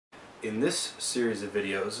In this series of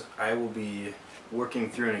videos, I will be working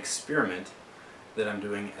through an experiment that I'm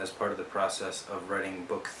doing as part of the process of writing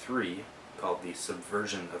book 3 called the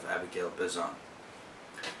Subversion of Abigail Beson.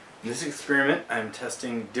 In this experiment, I'm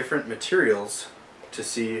testing different materials to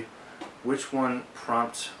see which one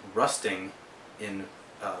prompts rusting in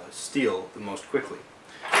steel the most quickly.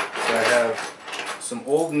 So I have some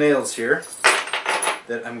old nails here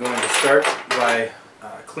that I'm going to start by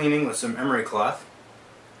cleaning with some emery cloth.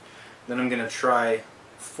 Then I'm going to try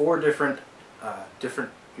 4 different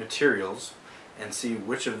materials and see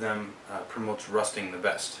which of them promotes rusting the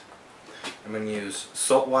best. I'm going to use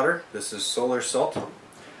salt water. This is solar salt.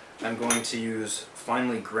 I'm going to use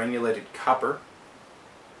finely granulated copper.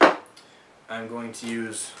 I'm going to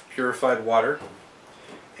use purified water.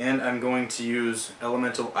 And I'm going to use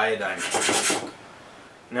elemental iodine.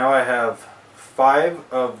 Now I have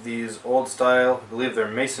 5 of these old style, I believe they're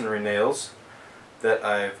masonry nails, that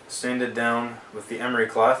I've sanded down with the emery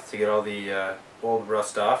cloth to get all the old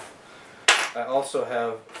rust off. I also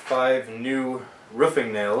have 5 new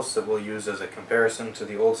roofing nails that we'll use as a comparison to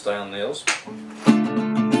the old style nails.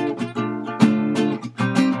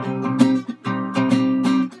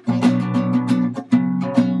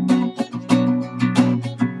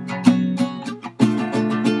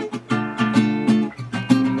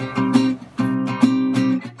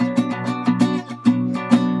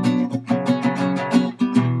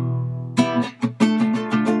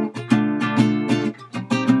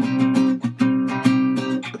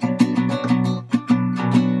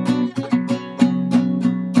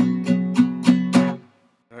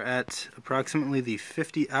 At approximately the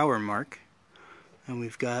 50-hour mark, and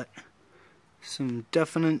we've got some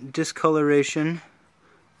definite discoloration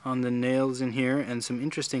on the nails in here and some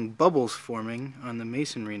interesting bubbles forming on the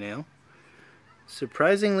masonry nail.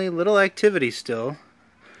 Surprisingly little activity still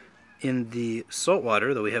in the salt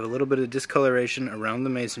water, though we have a little bit of discoloration around the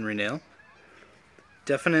masonry nail.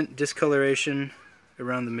 Definite discoloration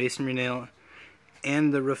around the masonry nail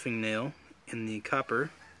and the roofing nail in the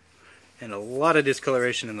copper, and a lot of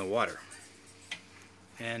discoloration in the water.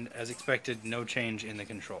 And as expected, no change in the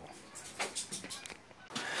control.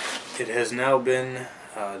 It has now been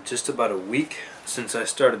just about a week since I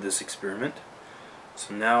started this experiment.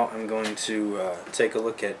 So now I'm going to take a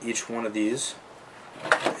look at each one of these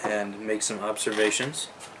and make some observations.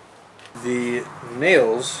 The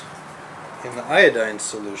nails in the iodine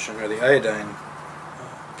solution, or the iodine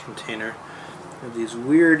container, have these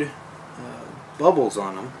weird bubbles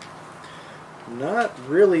on them. Not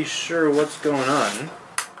really sure what's going on.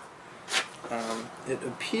 It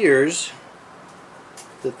appears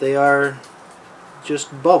that they are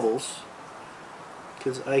just bubbles,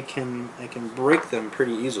 because I can break them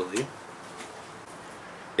pretty easily.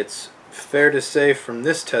 It's fair to say, from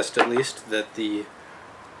this test at least, that the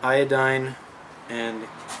iodine and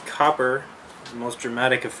copper has the most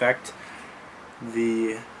dramatic effect.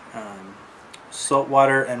 The salt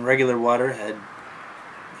water and regular water had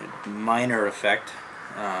minor effect.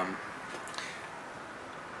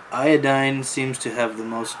 Iodine seems to have the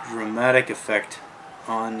most dramatic effect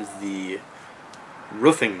on the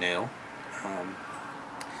roofing nail,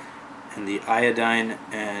 and the iodine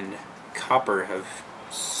and copper have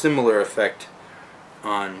similar effect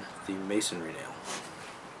on the masonry nail.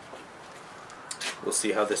 We'll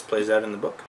see how this plays out in the book.